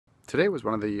Today was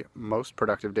one of the most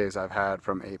productive days I've had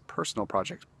from a personal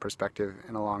project perspective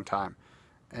in a long time.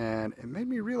 And it made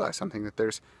me realize something, that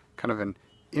there's kind of an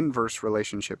inverse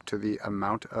relationship to the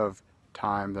amount of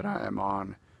time that I am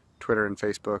on Twitter and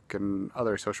Facebook and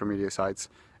other social media sites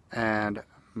and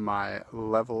my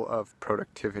level of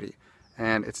productivity.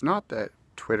 And it's not that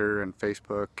Twitter and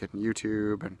Facebook and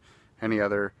YouTube and any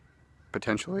other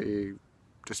potentially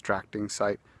distracting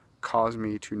site cause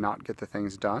me to not get the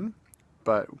things done,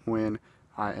 but when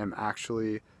I am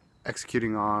actually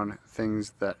executing on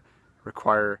things that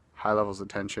require high levels of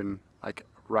attention, like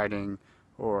writing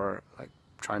or like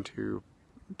trying to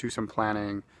do some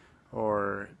planning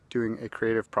or doing a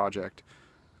creative project,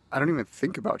 I don't even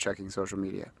think about checking social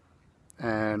media.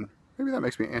 And maybe that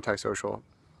makes me antisocial,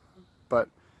 but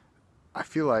I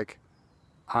feel like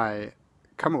I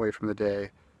come away from the day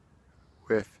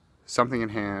with something in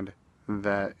hand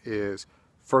that is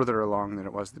further along than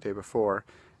it was the day before,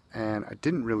 and I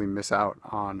didn't really miss out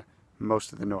on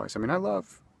most of the noise. I mean, I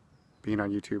love being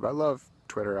on YouTube, I love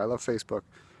Twitter, I love Facebook,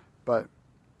 but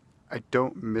I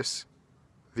don't miss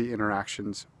the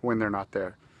interactions when they're not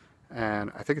there.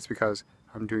 And I think it's because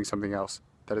I'm doing something else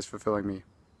that is fulfilling me.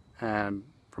 And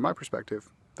from my perspective,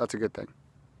 that's a good thing.